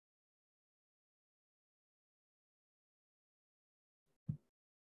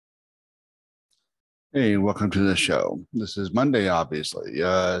Hey, welcome to the show. This is Monday, obviously.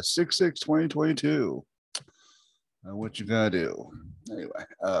 6/6/2022. What you gonna do? Anyway,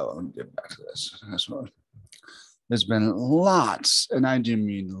 let me get back to this. This one. There's been lots, and I do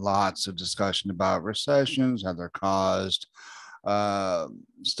mean lots of discussion about recessions, how they're caused,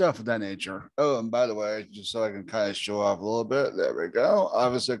 stuff of that nature. Oh, and by the way, just so I can kind of show off a little bit, there we go.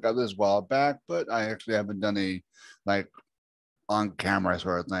 Obviously, I got this a while back, but I actually haven't done any like on camera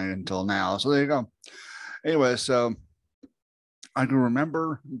sort of thing until now. So there you go. Anyway, so I can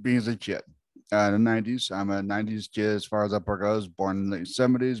remember being as a kid. The 90s. I'm a 90s kid as far as upper goes, born in the late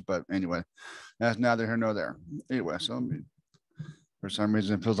 70s. But anyway, that's neither here nor there. Anyway, so for some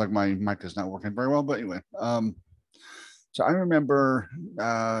reason, it feels like my mic is not working very well. But anyway, so I remember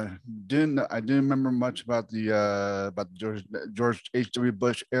didn't remember much about the George H.W.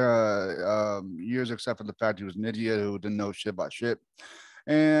 Bush era years, except for the fact he was an idiot who didn't know shit about shit,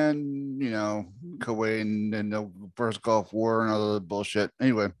 and Kuwait and the first Gulf War and all the bullshit.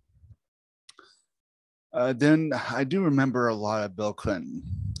 Anyway, then I do remember a lot of Bill Clinton,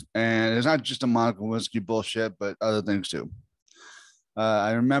 and it's not just a Monica Lewinsky bullshit, but other things too.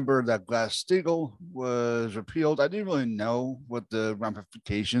 I remember that Glass-Steagall was repealed. I didn't really know what the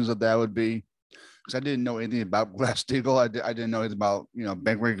ramifications of that would be because I didn't know anything about Glass-Steagall. I didn't know anything about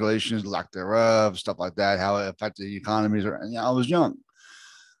bank regulations, lack thereof, stuff like that, how it affected the economies. I was young.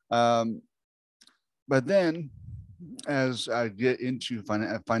 Um, but then as I get into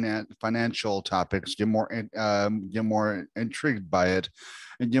financial topics, get more intrigued by it,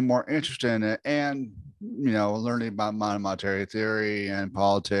 and get more interested in it, and learning about monetary theory and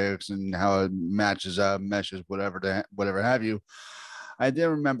politics and how it matches up, meshes, whatever have you. I did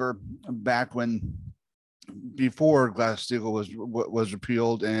remember back when before Glass-Steagall was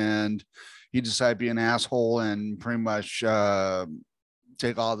repealed, and he decided to be an asshole and pretty much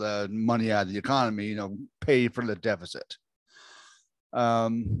take all the money out of the economy, pay for the deficit.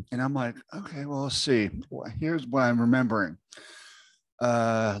 And I'm like, okay, well, let's see. Well, here's what I'm remembering.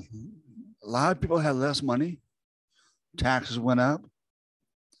 A lot of people had less money. Taxes went up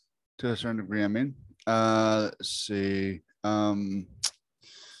to a certain degree. I mean, let's see.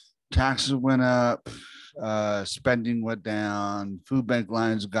 Taxes went up. Spending went down. Food bank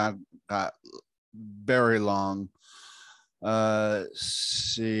lines got very long.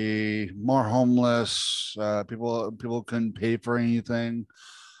 See, more homeless. People couldn't pay for anything.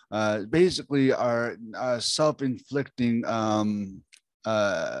 Basically, are self-inflicting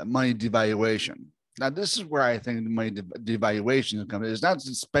money devaluation. Now, this is where I think the money devaluation is coming. It's not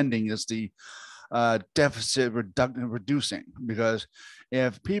the spending; it's the deficit reducing, because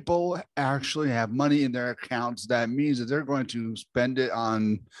if people actually have money in their accounts, that means that they're going to spend it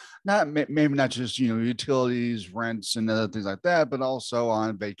on maybe not just utilities, rents, and other things like that, but also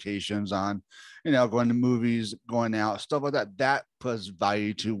on vacations, on going to movies, going out, stuff like that. That puts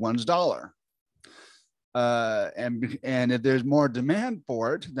value to one's dollar. And if there's more demand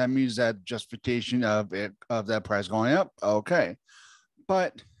for it, that means that justification of that price going up. Okay,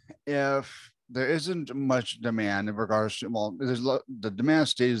 but if there isn't much demand in regards to, well, the demand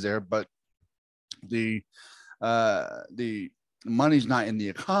stays there, but the money's not in the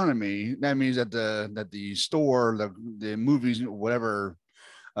economy. That means that the store, the movies, whatever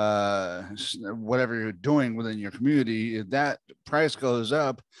you're doing within your community, if that price goes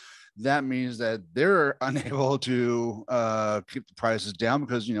up, that means that they're unable to keep the prices down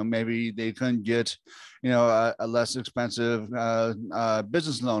because maybe they couldn't get a less expensive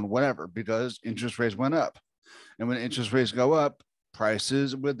business loan, whatever, because interest rates went up. And when interest rates go up,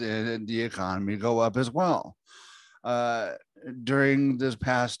 prices within the economy go up as well. uh, During this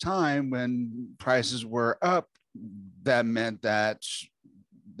past time when prices were up, that meant that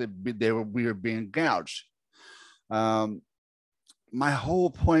we were being gouged. um, my whole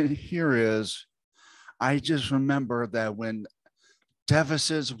point here is, I just remember that when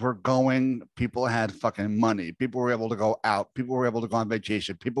deficits were going, people had fucking money. People were able to go out. People were able to go on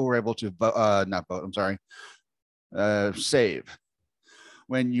vacation. People were able to not vote. I'm sorry, save.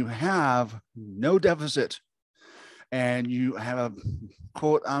 When you have no deficit and you have a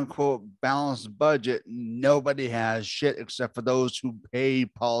quote unquote balanced budget, nobody has shit except for those who pay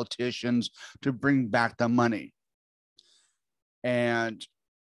politicians to bring back the money. And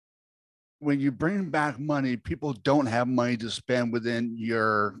when you bring back money, people don't have money to spend within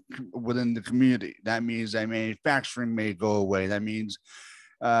the community. That means that manufacturing may go away. That means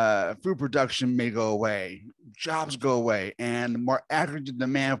food production may go away, jobs go away, and the more aggregate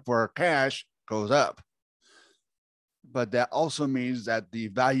demand for cash goes up. But that also means that the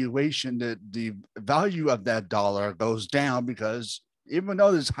value of that dollar goes down because even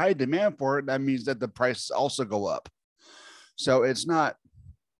though there's high demand for it, that means that the prices also go up. So it's the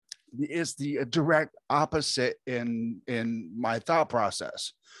direct opposite in my thought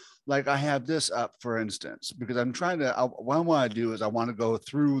process. Like I have this up, for instance, because what I want to do is I want to go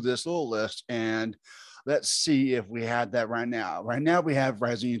through this little list and let's see if we had that right now. Right now, we have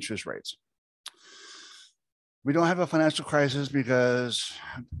rising interest rates. We don't have a financial crisis because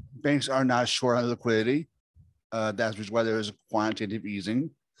banks are not short on liquidity. That's why there is quantitative easing.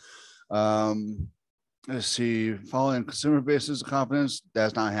 Let's see, following consumer basis confidence,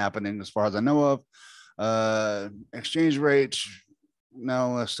 that's not happening as far as I know of. Exchange rates,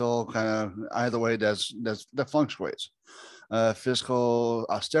 no, it's still kind of either way. That fluctuates. Fiscal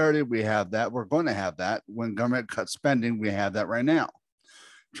austerity, we have that. We're going to have that when government cuts spending. We have that right now.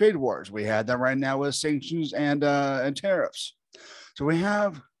 Trade wars, we had that right now with sanctions and tariffs. So we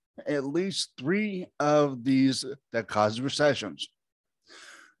have at least three of these that cause recessions.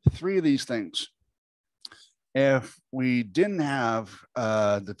 Three of these things. If we didn't have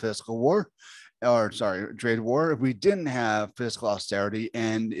the fiscal war, trade war, if we didn't have fiscal austerity,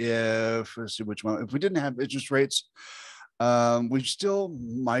 and let's see which one, if we didn't have interest rates, we still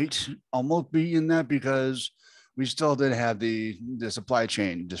might almost be in that because we still did have the supply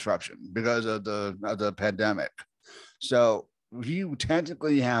chain disruption because of the pandemic. So you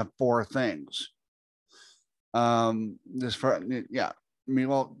technically have four things. Trade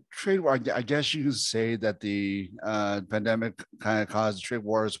war. I guess you could say that the pandemic kind of caused the trade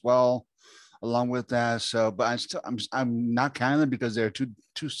war as well, along with that. So, but I'm not counting them because they're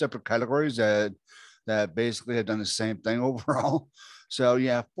two separate categories that basically have done the same thing overall. So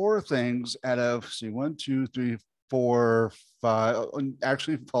yeah, four things out of 1, 2, 3, 4, 5.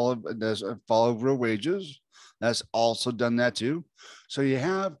 Actually, follow real wages. That's also done that too. So you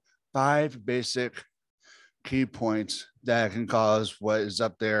have 5 basic key points that can cause what is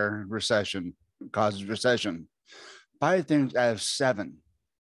up there causes recession. 5 things out of 7.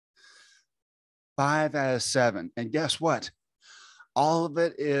 5 out of 7. And guess what? All of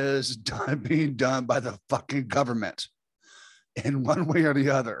it is being done by the fucking government in one way or the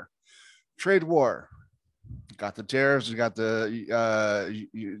other. Trade war. Got the tariffs, you got the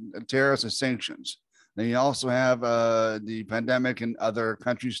tariffs and sanctions. Then you also have the pandemic in other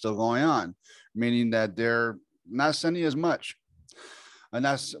countries still going on, meaning that they're not sending as much. And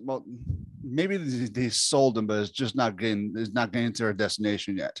that's, well, maybe they sold them, but it's just not getting to their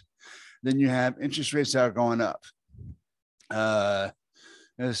destination yet. Then you have interest rates that are going up.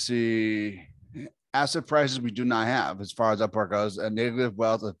 Let's see. Asset prices we do not have as far as that part goes. A negative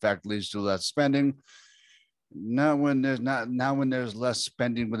wealth effect leads to less spending. Not when there's less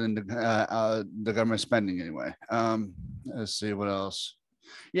spending within the government spending anyway. Let's see what else.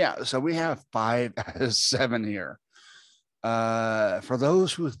 Yeah, so we have 5 out of 7 here. For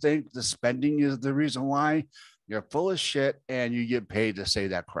those who think the spending is the reason why, you're full of shit and you get paid to say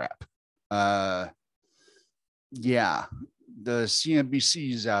that crap. Yeah, the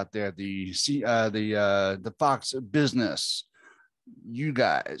CNBCs out there, the Fox Business, you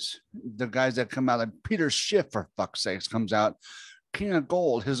guys, the guys that come out, like Peter Schiff, for fuck's sakes, comes out. King of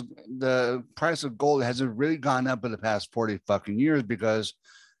gold, the price of gold hasn't really gone up in the past 40 fucking years because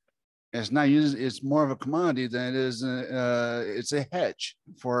it's not used. It's more of a commodity than it is. It's a hedge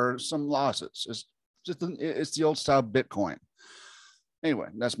for some losses. It's the old style Bitcoin. Anyway,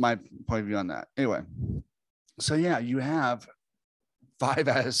 that's my point of view on that. Anyway, so yeah, you have 5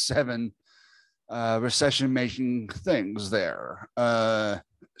 out of 7 recession making things there.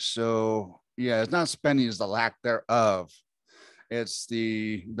 So yeah, it's not spending, it's the lack thereof. It's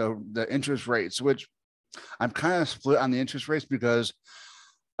the interest rates, which I'm kind of split on the interest rates because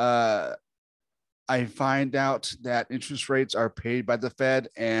I find out that interest rates are paid by the Fed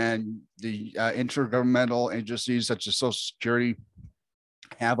and the intergovernmental agencies such as Social Security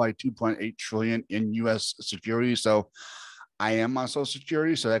have like 2.8 trillion in U.S. securities. So I am on Social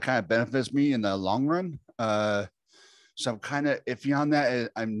Security, so that kind of benefits me in the long run. So I'm kind of iffy on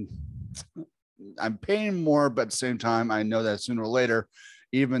that. I'm paying more, but at the same time, I know that sooner or later,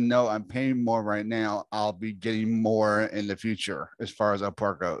 even though I'm paying more right now, I'll be getting more in the future as far as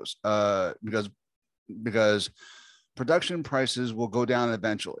Upwork goes. Because production prices will go down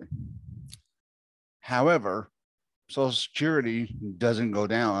eventually. However, Social Security doesn't go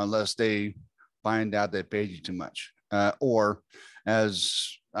down unless they find out they paid you too much. Or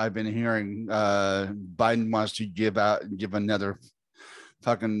as I've been hearing, Biden wants to give another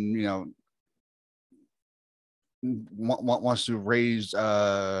fucking, wants to raise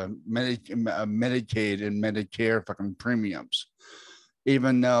Medicaid and Medicare fucking premiums,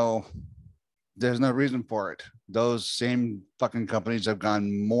 even though There's no reason for it. Those same fucking companies have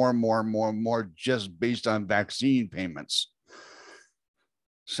gone more just based on vaccine payments.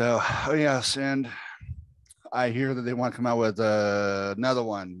 So, yes, and I hear that they want to come out with another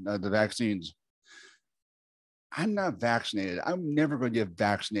one, the vaccines. I'm not vaccinated. I'm never going to get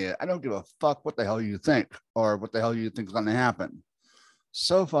vaccinated. I don't give a fuck what the hell you think or what the hell you think is going to happen.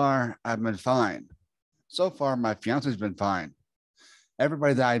 So far, I've been fine. So far, my fiance's been fine.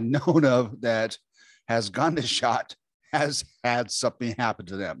 Everybody that I've known of that has gotten the shot has had something happen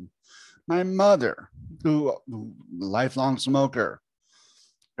to them. My mother, who lifelong smoker,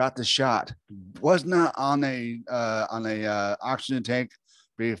 got the shot, was not on a oxygen tank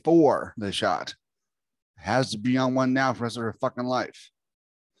before the shot, has to be on one now for the rest of her fucking life.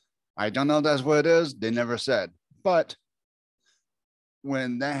 I don't know if that's what it is. They never said. But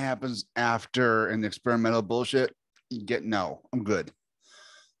when that happens after an experimental bullshit, you get no, I'm good.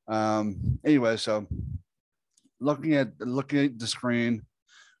 Anyway, so looking at the screen,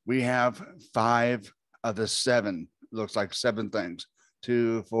 we have 5 of the 7. Looks like 7 things.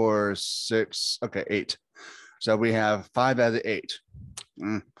 2, 4, 6. Okay, 8. So we have 5 out of the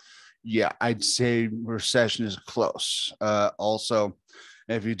 8. Yeah, I'd say recession is close. Also,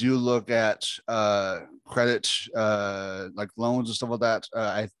 if you do look at credit, like loans and stuff like that,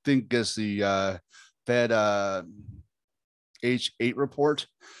 I think it's the Fed H8 report.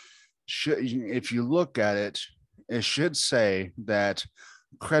 If you look at it, it should say that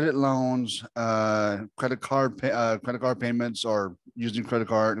credit loans, credit card payments, or using credit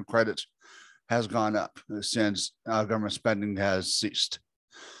card and credit has gone up since government spending has ceased.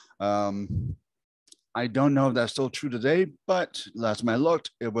 I don't know if that's still true today, but last time I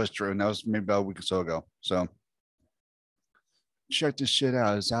looked, it was true, and that was maybe about a week or so ago. So check this shit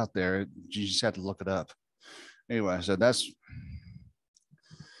out. It's out there. You just have to look it up. Anyway, so that's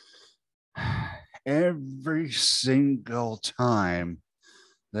every single time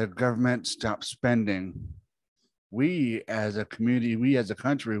the government stops spending, we as a community, we as a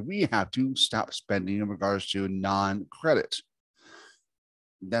country, we have to stop spending in regards to non-credit.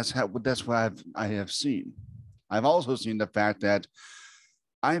 That's what I have seen. I've also seen the fact that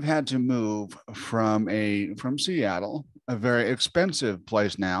I've had to move from Seattle, a very expensive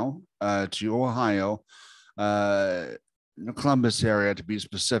place now, to Ohio, Columbus area to be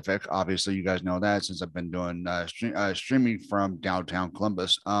specific. Obviously, you guys know that since I've been doing streaming from downtown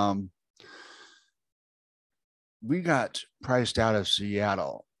Columbus. We got priced out of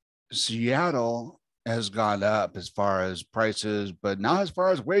Seattle. Seattle has gone up as far as prices, but not as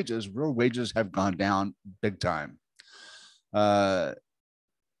far as wages. Real wages have gone down big time.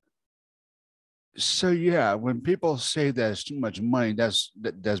 So yeah, when people say there's too much money, that's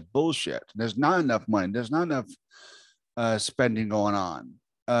bullshit. There's not enough money. There's not enough spending going on.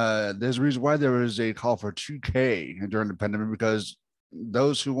 There's a reason why there was a call for 2K during the pandemic, because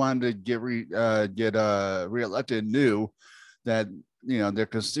those who wanted to get reelected knew that their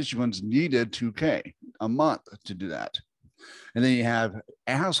constituents needed 2K a month to do that. And then you have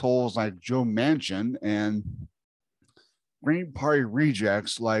assholes like Joe Manchin and Green Party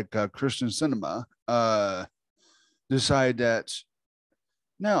rejects like Christian Cinema decide that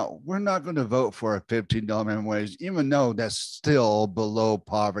no, we're not going to vote for a $15 minimum wage, even though that's still below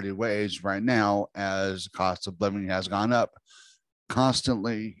poverty wage right now, as cost of living has gone up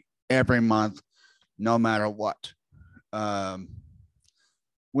constantly every month, no matter what.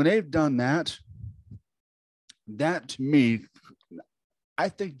 When they've done that to me, I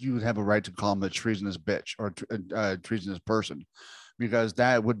think you would have a right to call him a treasonous bitch or a treasonous person, because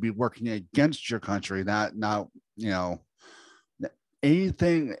that would be working against your country. Not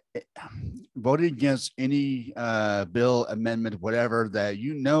anything, voting against any bill, amendment, whatever that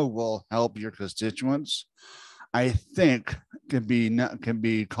will help your constituents, I think can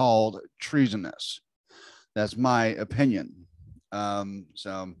be called treasonous. That's my opinion.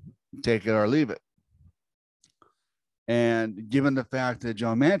 So take it or leave it. And given the fact that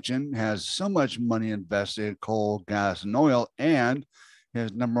Joe Manchin has so much money invested in coal, gas, and oil, and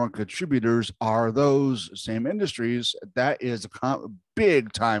his number one contributors are those same industries, that is a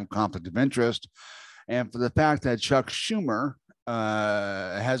big time conflict of interest. And for the fact that Chuck Schumer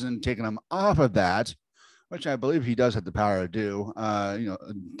hasn't taken him off of that, which I believe he does have the power to do,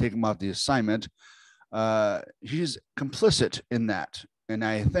 take him off the assignment, he's complicit in that. And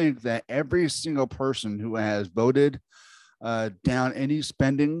I think that every single person who has voted down any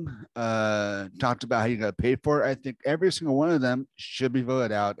spending, talked about how you got to pay for it, I think every single one of them should be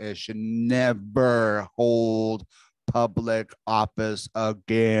voted out and should never hold public office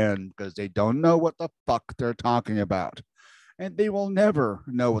again, because they don't know what the fuck they're talking about. and they will never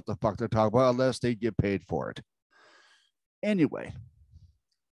know what the fuck they're talking about unless they get paid for it. Anyway,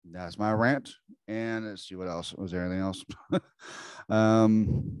 that's my rant. And let's see what else. Was there anything else?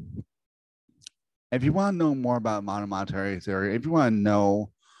 um, if you want to know more about modern monetary theory, if you want to know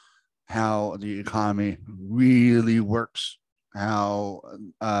how the economy really works, how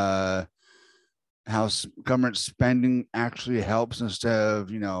government spending actually helps instead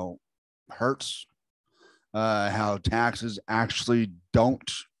of hurts, how taxes actually don't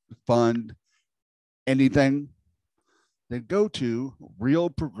fund anything, then go to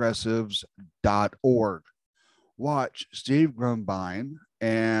realprogressives.org. Watch Steve Grumbine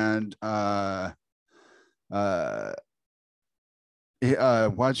and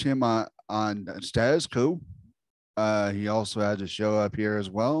watch him on Status Quo. He also has a show up here as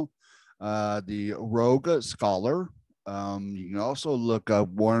well. The Rogue Scholar. You can also look up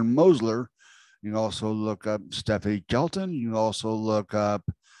Warren Mosler. You can also look up Stephanie Kelton. You can also look up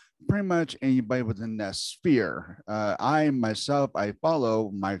pretty much anybody within that sphere. I follow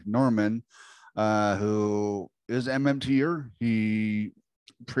Mike Norman, who is MMTer. He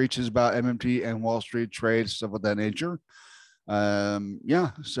preaches about MMT and Wall Street trade, stuff of that nature.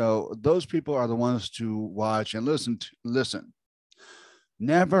 So those people are the ones to watch and listen.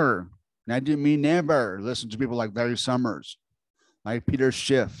 Never, and I do mean never, listen to people like Larry Summers, like Peter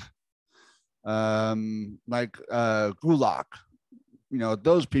Schiff, like Gulak,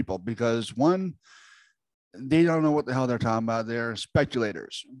 those people, because one, they don't know what the hell they're talking about. They're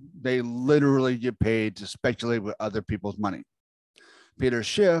speculators. They literally get paid to speculate with other people's money. Peter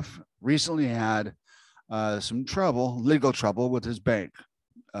Schiff recently had some legal trouble with his bank.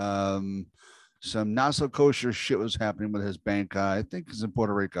 Some not so kosher shit was happening with his bank. I think it's in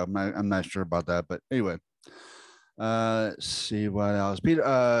Puerto Rico. I'm not sure about that, but anyway. Let's see what else.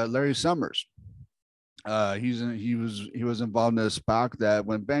 Larry Summers. He was involved in a SPAC that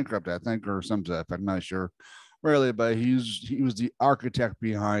went bankrupt, I think, or something. I'm not sure really, but he was the architect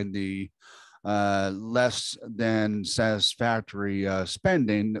behind the less than satisfactory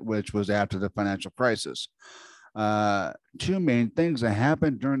spending, which was after the financial crisis. Two main things that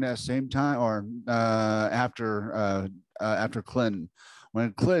happened during that same time, or after Clinton,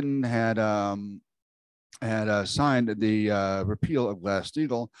 when Clinton had signed the repeal of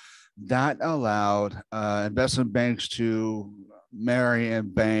Glass-Steagall, that allowed investment banks to marry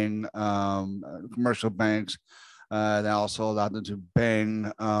and bang commercial banks. That also allowed them to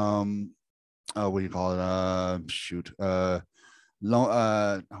bang what do you call it?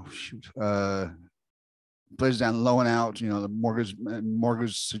 Places that loan out, the mortgage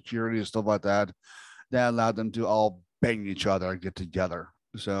security and stuff like that. That allowed them to all bang each other and get together.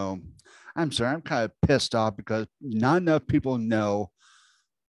 So I'm sorry, I'm kind of pissed off because not enough people know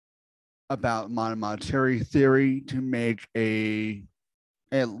about modern monetary theory to make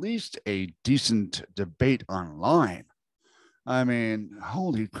at least a decent debate online. I mean,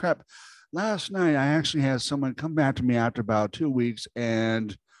 holy crap. Last night, I actually had someone come back to me after about 2 weeks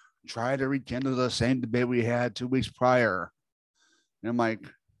and try to rekindle the same debate we had 2 weeks prior. And I'm like,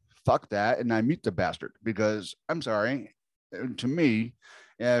 fuck that. And I mute the bastard because I'm sorry. To me,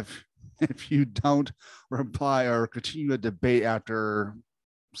 if you don't reply or continue a debate after,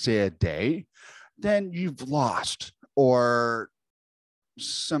 say, a day, then you've lost, or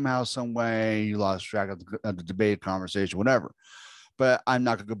somehow, some way, you lost track of the debate conversation, whatever. But I'm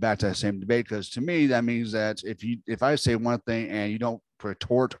not going to go back to that same debate because to me, that means that if I say one thing and you don't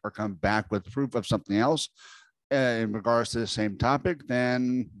retort or come back with proof of something else in regards to the same topic,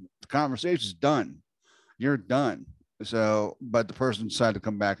 then the conversation is done. You're done. So, but the person decided to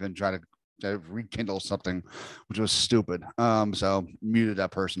come back and try to rekindle something, which was stupid. So muted that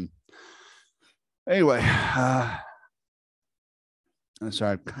person. Anyway, I'm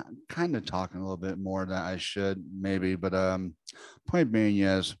sorry, I'm kind of talking a little bit more than I should, maybe, but point being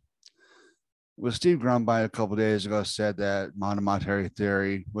is, with Steve Grumbine a couple of days ago said that modern monetary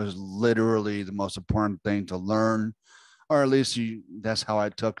theory was literally the most important thing to learn, or at least that's how I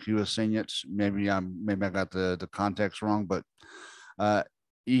took he was saying it. Maybe I got the context wrong, but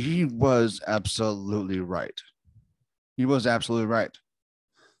he was absolutely right. He was absolutely right.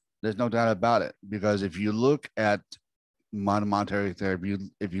 There's no doubt about it, because if you look at modern monetary theory,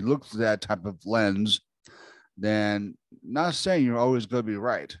 if you look through that type of lens, then not saying you're always going to be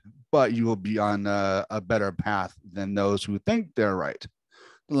right, but you will be on a better path than those who think they're right.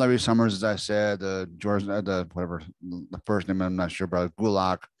 Larry Summers, as I said, George, whatever the first name, I'm not sure about,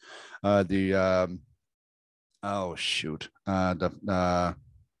 Gulak, the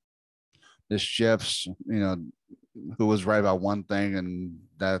Schiffs, who was right about one thing and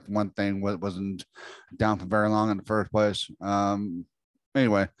that one thing wasn't down for very long in the first place.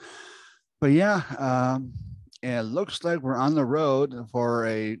 Anyway, but yeah, it looks like we're on the road for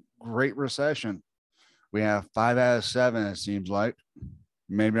a great recession. We have 5 out of 7, it seems like.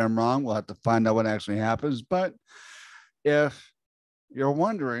 Maybe I'm wrong. We'll have to find out what actually happens. But if you're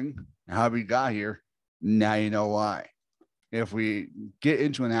wondering how we got here, now you know why. If we get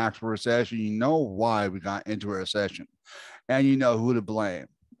into an actual recession, you know why we got into a recession, and you know who to blame.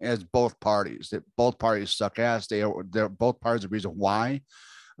 It's both parties. That both parties suck ass. They're both parties. The reason why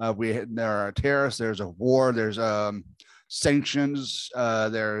there are terrorists. There's a war. There's sanctions.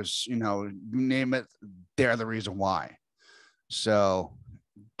 There's you name it. They're the reason why. So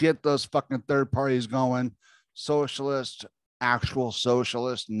get those fucking third parties going. Socialist, actual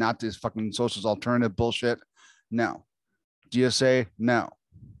socialist, not this fucking socialist alternative bullshit. No. DSA, no.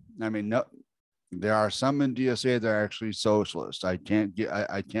 I mean, no. There are some in DSA that are actually socialist. I can't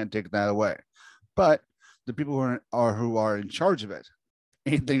take that away. But the people who are in charge of it,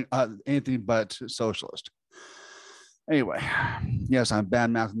 anything but socialist. Anyway, yes, I'm bad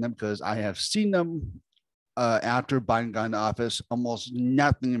mouthing them because I have seen them after Biden got into office. Almost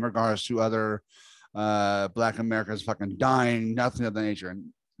nothing in regards to other Black Americans fucking dying, nothing of the nature. And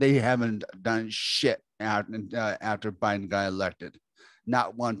they haven't done shit after Biden got elected.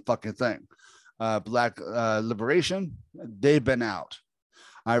 Not one fucking thing. Black liberation, they've been out.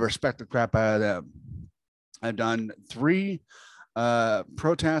 I respect the crap out of them. I've done 3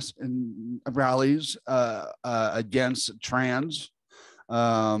 protests and rallies against trans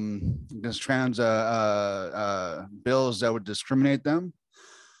bills that would discriminate them.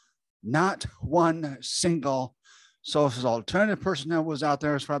 Not one single social alternative person that was out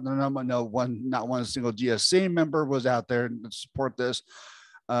there, as far as I know, not one single GSA member was out there to support this.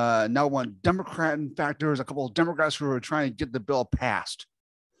 Not one Democrat. In fact, there was a couple of Democrats who were trying to get the bill passed.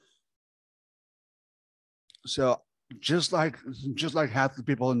 So just like half the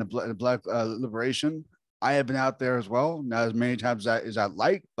people in the Black liberation, I have been out there as well, not as many times as I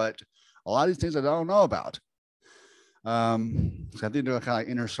like, but a lot of these things I don't know about. I think they're kind of like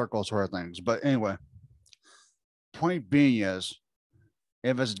inner circle sort of things. But anyway, point being is,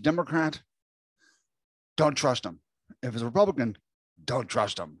 if it's a Democrat, don't trust them. If it's a Republican, don't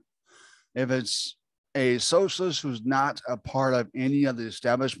trust them. If it's a socialist who's not a part of any of the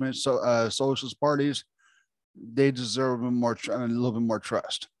establishment socialist parties, they deserve a little bit more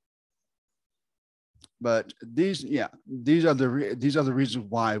trust. But these are the reasons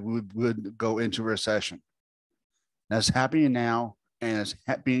why we would go into recession. That's happening now, and it's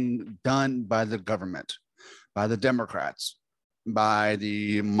being done by the government, by the Democrats, by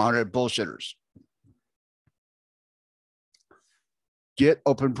the moderate bullshitters. Get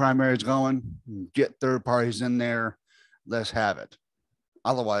open primaries going, get third parties in there, let's have it.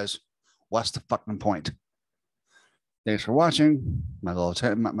 Otherwise, what's the fucking point? Thanks for watching my little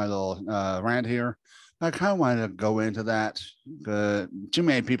rant here. I kind of wanted to go into that. Too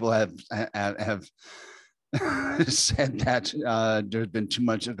many people have said that there's been too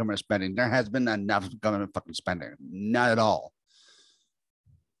much government spending. There has been enough government fucking spending. Not at all.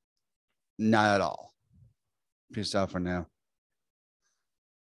 Not at all. Peace out for now.